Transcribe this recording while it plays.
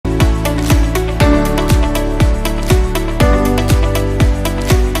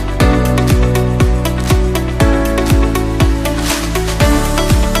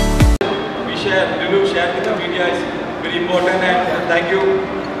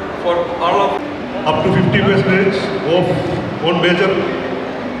for all of up to 50% of on major.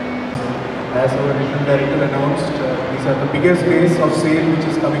 As our regional director announced, these are the biggest days of sale which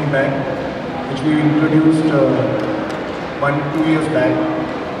is coming back, which we introduced 1-2 years back.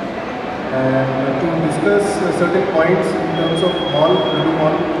 And to discuss certain points in terms of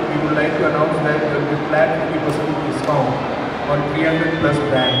lulumhall, we would like to announce that there will be flat 50% discount on 300 plus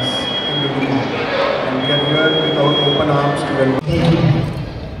brands in lulumhall. And we are here with our open arms to welcome.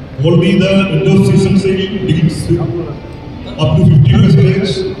 Only the end of season sale begins up to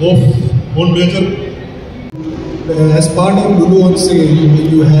 50% off on major. As part of Lulu on Sale,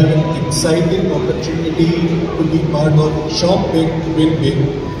 you have an exciting opportunity to be part of Shop Big, Win Big,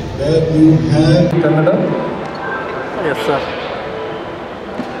 where you have Kannada. yes sir.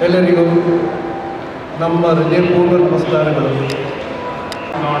 ಎಲ್ಲರಿಗೂ ನಮ್ಮ ಹೃದಯಪೂರ್ವ ನಮಸ್ಕಾರಗಳು.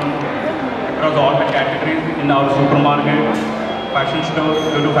 Across all the categories in our supermarket, fashion store,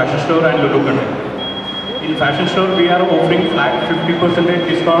 Lulu fashion store and Lulu Connect. In fashion store, we are offering flat 50%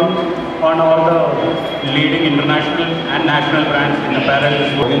 discount on all the leading international and national brands in apparel.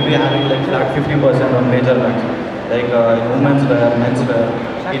 We will be having like flat 50% on major brands like women's wear, men's wear,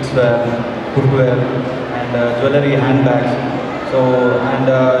 kids wear, footwear, and jewelry, handbags. So and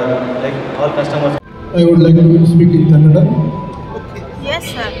like all customers. I would like to speak in Kannada. Yes,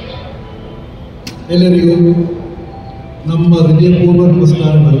 sir. ಎಲ್ಲರಿಗೂ ನಮ್ಮ ಹೃದಯಪೂರ್ವ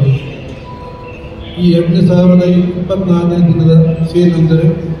ನಮಸ್ಕಾರಗಳು. ಈ 2024ನೇ ದಿನದ sale ಅಂದರೆ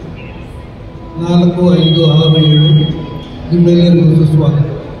 4, 5, 6, 7 ನಿಮ್ಮೆಲ್ಲರಿಗೂ ಸುಸ್ವಾಗತ.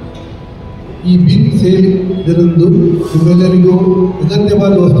 ಈ big sale ದಿನದಂದು ನಿಮ್ಮೆಲ್ಲರಿಗೂ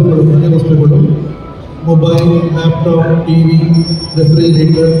ಅಗತ್ಯವಾದ ವಸ್ತುಗಳು, ಮನೆ ವಸ್ತುಗಳು, ಮೊಬೈಲ್, ಲ್ಯಾಪ್ಟಾಪ್, ಟಿವಿ,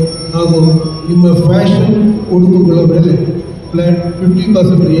 ರೆಫ್ರಿಜರೇಟರ್ ಹಾಗೂ ನಿಮ್ಮ ಫ್ಯಾಷನ್ ಉಡುಪುಗಳ ಮೇಲೆ ಫ್ಲಾಟ್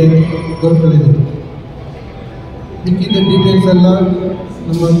 50% ರಿಯಾಯಿತಿ ದೊರಕಲಿದೆ. ಮಿಕ್ಕಿದ ಡೀಟೇಲ್ಸ್ ಎಲ್ಲ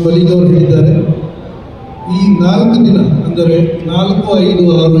ನಮ್ಮ ಕೊಲೀಗವರು ಹೇಳಿದ್ದಾರೆ. ಈ 4 ದಿನ ಅಂದರೆ 4, 5,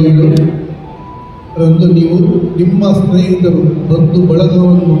 6, 7 ರಂದು ನೀವು ನಿಮ್ಮ ಸ್ನೇಹಿತರು, ಬಂಧು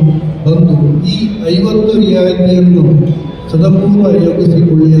ಬಳಗವನ್ನು ಬಂದು ಈ 50 ರಿಯಾಯಿತಿಯನ್ನು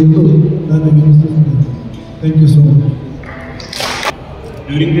ಸದುಪಯೋಗಿಸಿಕೊಳ್ಳಿ ಎಂದು ನಾನು ವಿನಂತಿಸುತ್ತೇನೆ. Thank you so much.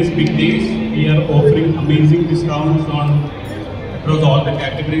 During these big days, we are offering amazing discounts on across all the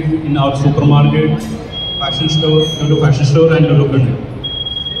categories in our supermarket, fashion store, Lulu fashion store and Lulu Connect.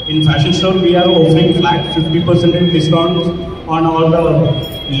 In fashion store, we are offering flat 50% discounts on all the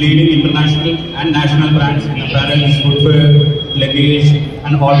leading international and national brands in apparel, footwear, luggage,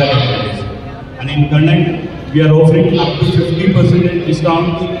 and all the categories. And in Connect, we are offering up to 50%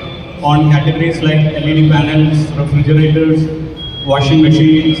 discounts on categories like LED panels, refrigerators, washing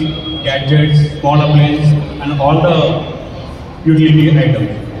machines, gadgets, small appliances, and all the utility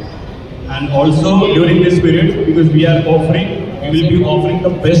items. And also during this period, because we will be offering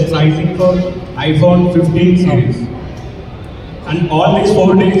the best pricing for iPhone 15 series. And all these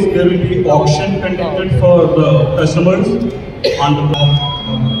 4 days, there will be auction conducted for the customers on the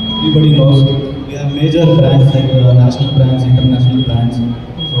platform. Everybody knows we have major brands like national brands, international brands.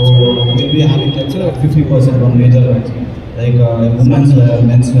 So we will be having like 50% on major brands like women's wear,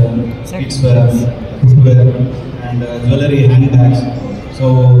 men's wear, kids wear, footwear, and jewelry, handbags. So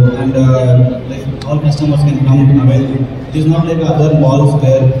and like all customers can come avail. It is not like other malls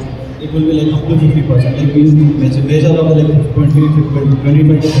where it will be like up to 50%. Like we major of the like 25 to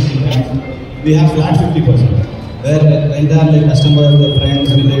 50%. We have flat 50%. Where entire like customers, the friends,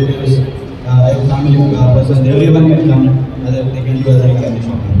 relatives, family person, everyone can come. They can do as a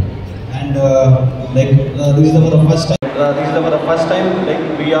shopping. And like this is for the first time. This is for the first time. Like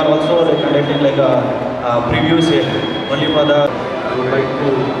we are also like conducting like a preview sale only for the. I would like to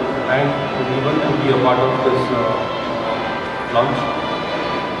thank everyone to be a part of this launch.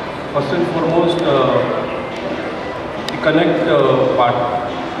 First and foremost, the Connect part.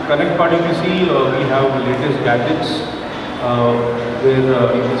 The Connect part, if you see, we have the latest gadgets where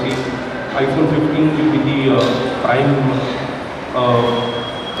you can see iPhone 15 will be the prime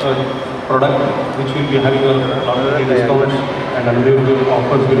product which will be having a lot of discounts and unbelievable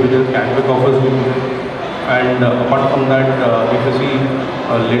offers will be there, cashback offers will be there. And apart from that, if you see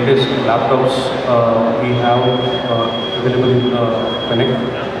latest laptops we have available in Connect,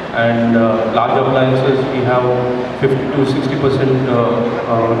 and large appliances we have 50 to 60%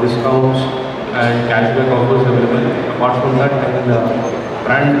 discounts and cashback offers available. Apart from that, and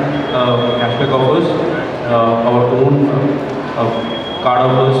brand cashback offers, our own card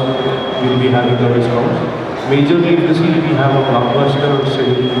offers will be having the discounts. Majorly, if you see, we have a blockbuster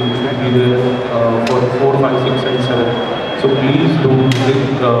sale which will be there for 4, 5, 6 and 7. So please don't click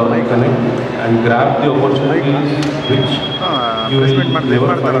Connect and grab the opportunities which you will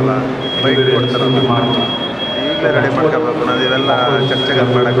never find anywhere else in the market. ಈಗಲೇ ready ಮಾಡ್ಕೋಬೇಕು ನಾವು ಇವೆಲ್ಲ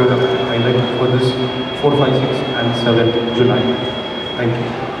ಚರ್ಚೆಗಳು ಮಾಡೋಕ್ಕೆ. Highlight for this 4, 5, 6 and 7 July. Thank you.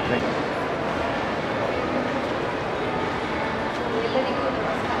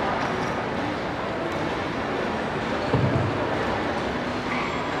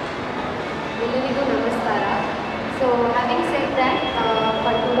 ಎಲ್ಲರಿಗೂ ನಮಸ್ಕಾರ. So having said that,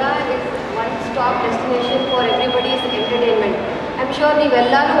 Pandura is one-stop destination for everybody's entertainment. I'm sure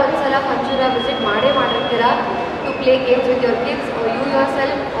ನೀವೆಲ್ಲರೂ ಒಂದ್ಸಲ Pandura visit ಮಾಡಿರ್ತೀರಾ to play games with your kids or you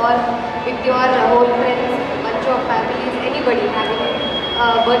yourself or with your whole friends, bunch of families, anybody having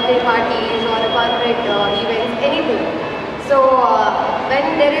birthday parties or corporate events, anything. So when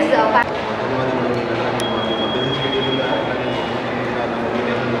there is a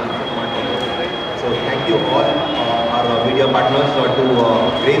So thank you all our media partners to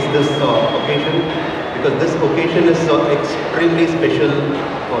grace this occasion, because this occasion is extremely special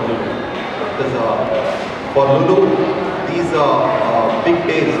for Lulu. Because for Lulu, these big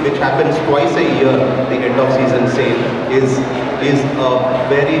days which happens twice a year, the end of season sale, is a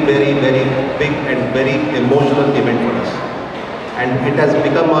very big and very emotional event for us. And it has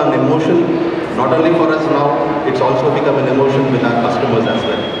become an emotion not only for us now, it's also become an emotion with our customers as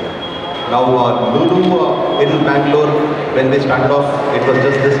well. Now Lulu in Bangalore, when we started off, it was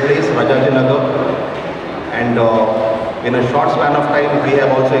just this place, Rajajinagar, and in a short span of time we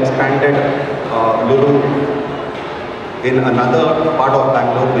have also expanded Lulu in another part of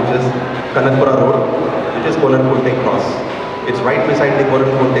Bangalore, which is Kanakpura Road, which is Konarkunte Cross. It's right beside the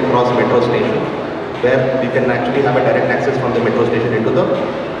Konarkunte Cross metro station, where we can actually have a direct access from the metro station into the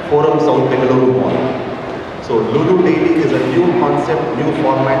Forum South Bengaluru Mall. So Lulu Daily is a new concept, new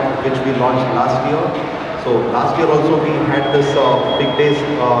format which we launched last year. So last year also we had this big days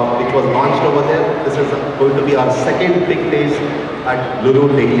which was launched over there. This is going to be our second big days at Lulu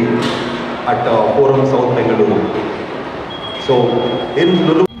Daily at Forum South Bengaluru. So in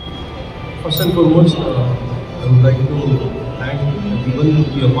Lulu, first and foremost, I would like to thank everyone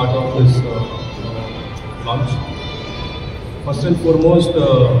to be a part of this launch. First and foremost, the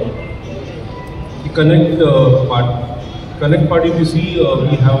Connect part, if you see,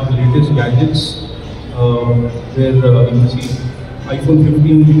 we have the latest gadgets where you can see iPhone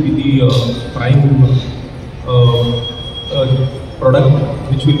 15 will be the prime product,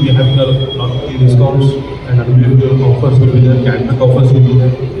 which will be having a lot of discounts and unlimited offers will be there, cashback offers will be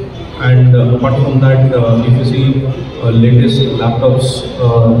there. And apart from that, if you see latest laptops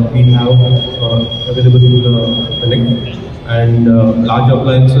we have available in Connect, and large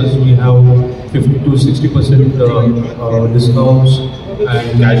appliances we have 50 to 60% discounts and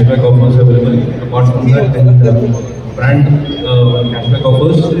cashback offers available. Apart from that, and brand cashback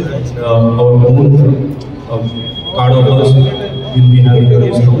offers and our own card offers will be having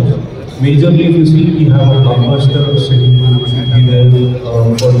discounts. Majorly, if you see, we have a blockbuster schedule which will be there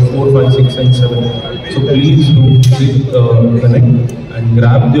for 4, 5, 6 and 7. So please do connect and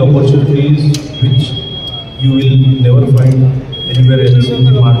grab the opportunities which you will never find anywhere else in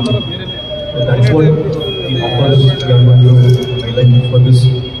the market. So that's what the offers we are going to highlight for this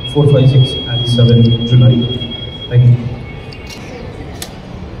 4, 5, 6 and 7 July. Thank you.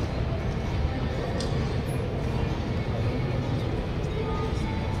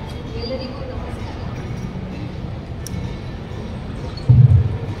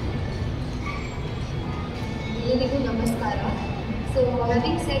 ಎಲ್ಲರಿಗೂ ನಮಸ್ಕಾರ. So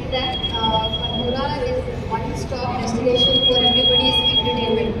having said that, Pandura is one-stop destination for everybody's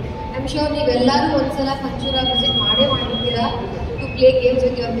entertainment. I'm sure ನೀವೆಲ್ಲರೂ ಒಂದ್ಸಲ Pandura visit ಮಾಡಿರ್ತೀರಾ to play games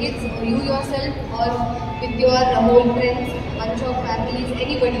with your kids or you yourself or with your whole friends, bunch of families,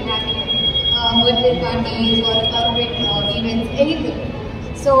 anybody having birthday parties or corporate events, anything.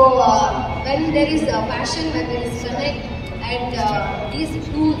 So when there is passion, when there is connect, and these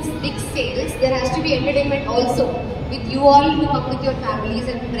two big sales, there has to be entertainment also with you all to come with your families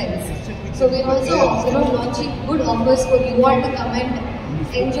and friends. So we're also launching good offers for you all to come and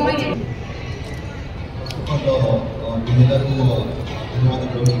enjoy it.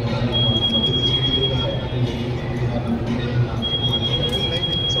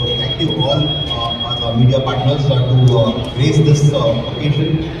 So thank you all our media partners to grace this occasion,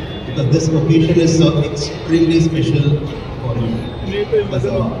 because this occasion is extremely special for Lulu. Because,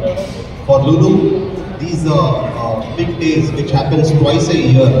 for Lulu, these big days which happens twice a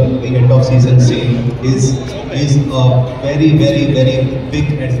year, the end of season sale, is a very big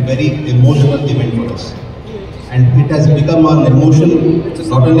and very emotional event for us. And it has become an emotion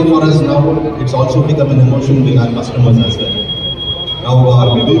not only for us now, it's also become an emotion with our customers as well. Now,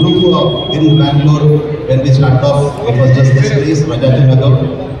 Lulu in Bangalore, when we started off, it was just this place, Rajajinagar.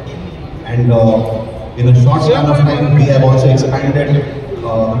 And in a short span of time, we have also expanded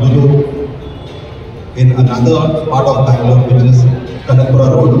Lulu in another part of Bangalore, which is Kanakpura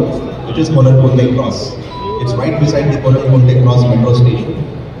Road, which is Konarkonte Cross. It's right beside the Konarkonte Cross metro station,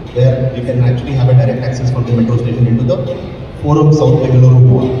 where you can actually have a direct access from the metro station into the Forum South Bengaluru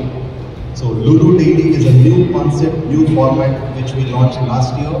Mall. So Lulu Daily is a new concept, new format which we launched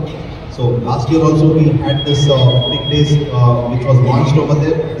last year. So last year also we had this big days which was launched over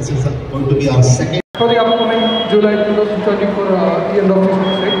there. This is going to be our second. For the upcoming July 2024 end of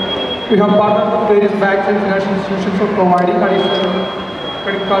business week, we have partnered with various banks and financial institutions for providing additional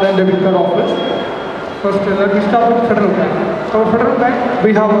credit card and debit card offers. First, let me start with Federal Bank. So Federal Bank,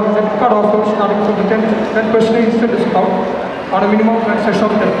 we have a debit card offer starting from the 10% instant discount on a minimum transaction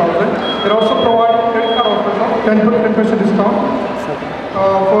of 10,000. They're also providing credit card offers of 10% discount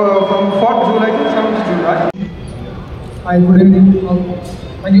from 4th July to 7th July. Hi, good evening.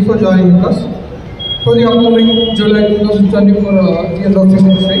 Thank you for joining us. For the upcoming July 2024 end of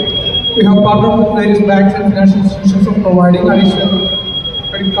business week, we have partnered with various banks and financial institutions for providing additional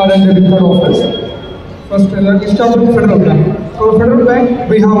credit card and debit card offers. First, let me start with Federal Bank. For Federal Bank,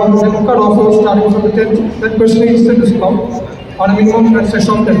 we have a debit card offer starting from the 10% instant discount on a minimum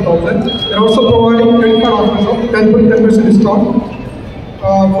transaction of 10,000. They're also providing credit card offers of 10% discount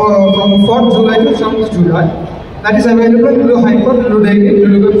from 4th July to 7th July. That is available in Lulu Hyper, Lulu Daily,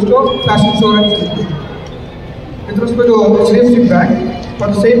 Lulu Web Store, Fashion Store and City. With respect to HDFC Bank, for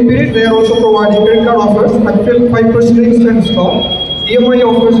the same period, they are also providing credit card offers at 5% instant discount. EMI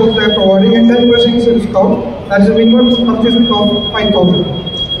offers that they are providing a 10% instant discount. That is a minimum purchase of 5,000.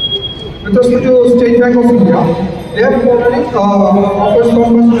 With respect to State Bank of India, they are providing offers from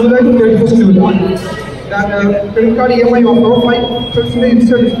 1st July to 31st July. That credit card EMI offer of 5%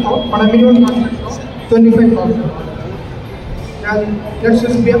 instant discount on a minimum transaction of 25,000. And next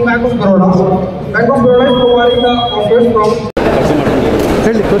is Bank of Baroda. Bank of Baroda is providing the offers from.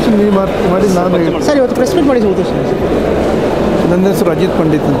 Question ನೀವು ಮಾಡಿ ನಾನು sir ಇವತ್ತು press meet ಮಾಡಿ ಉದ್ದೇಶ ನನ್ನ ಹೆಸರು ಅಜಿತ್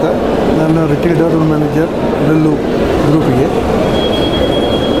ಪಂಡಿತ್ ಅಂತ, ನಾನು retired rule manager Lulu ಗ್ರೂಪಿಗೆ.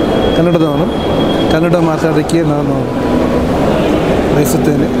 ಕನ್ನಡದವನು, Kannada ಮಾತಾಡೋಕ್ಕೆ ನಾನು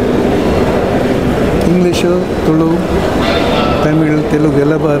ಬಯಸುತ್ತೇನೆ. ಇಂಗ್ಲೀಷು, ತುಳು, ತಮಿಳ್, ತೆಲುಗು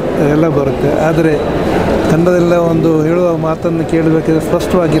ಎಲ್ಲ ಬರುತ್ತೆ. ಆದರೆ ಕನ್ನಡದೆಲ್ಲ ಒಂದು ಹೇಳುವ ಮಾತನ್ನು ಕೇಳಬೇಕಾದ್ರೆ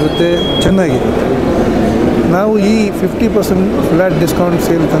ಸ್ಪಷ್ಟವಾಗಿರುತ್ತೆ, ಚೆನ್ನಾಗಿರುತ್ತೆ. ನಾವು ಈ 50% ಫ್ಲ್ಯಾಟ್ ಡಿಸ್ಕೌಂಟ್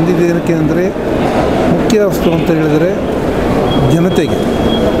ಸೇಲ್ ತಂದಿದ್ದೇನಕ್ಕೆ ಅಂದರೆ, ಮುಖ್ಯ ವಸ್ತು ಅಂತ ಹೇಳಿದರೆ ಜನತೆಗೆ.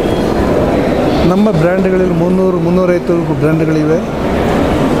 ನಮ್ಮ ಬ್ರ್ಯಾಂಡ್ಗಳಲ್ಲಿ 300-350 ಬ್ರ್ಯಾಂಡ್ಗಳಿವೆ.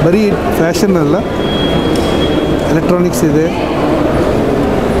 ಬರೀ ಫ್ಯಾಷನ್ ಅಲ್ಲ, ಎಲೆಕ್ಟ್ರಾನಿಕ್ಸ್ ಇದೆ,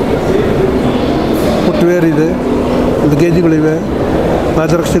 ಫುಟ್ವೇರ್ ಇದೆ, ಲಗೇಜ್ಗಳಿವೆ,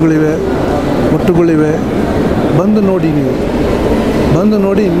 ಪಾದರಕ್ಷೆಗಳಿವೆ, ಮುಟ್ಟುಗಳಿವೆ. ಬಂದು ನೋಡಿ, ನೀವು ಬಂದು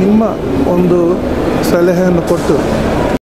ನೋಡಿ ನಿಮ್ಮ ಒಂದು ಸಲಹೆಯನ್ನು ಕೊಟ್ಟು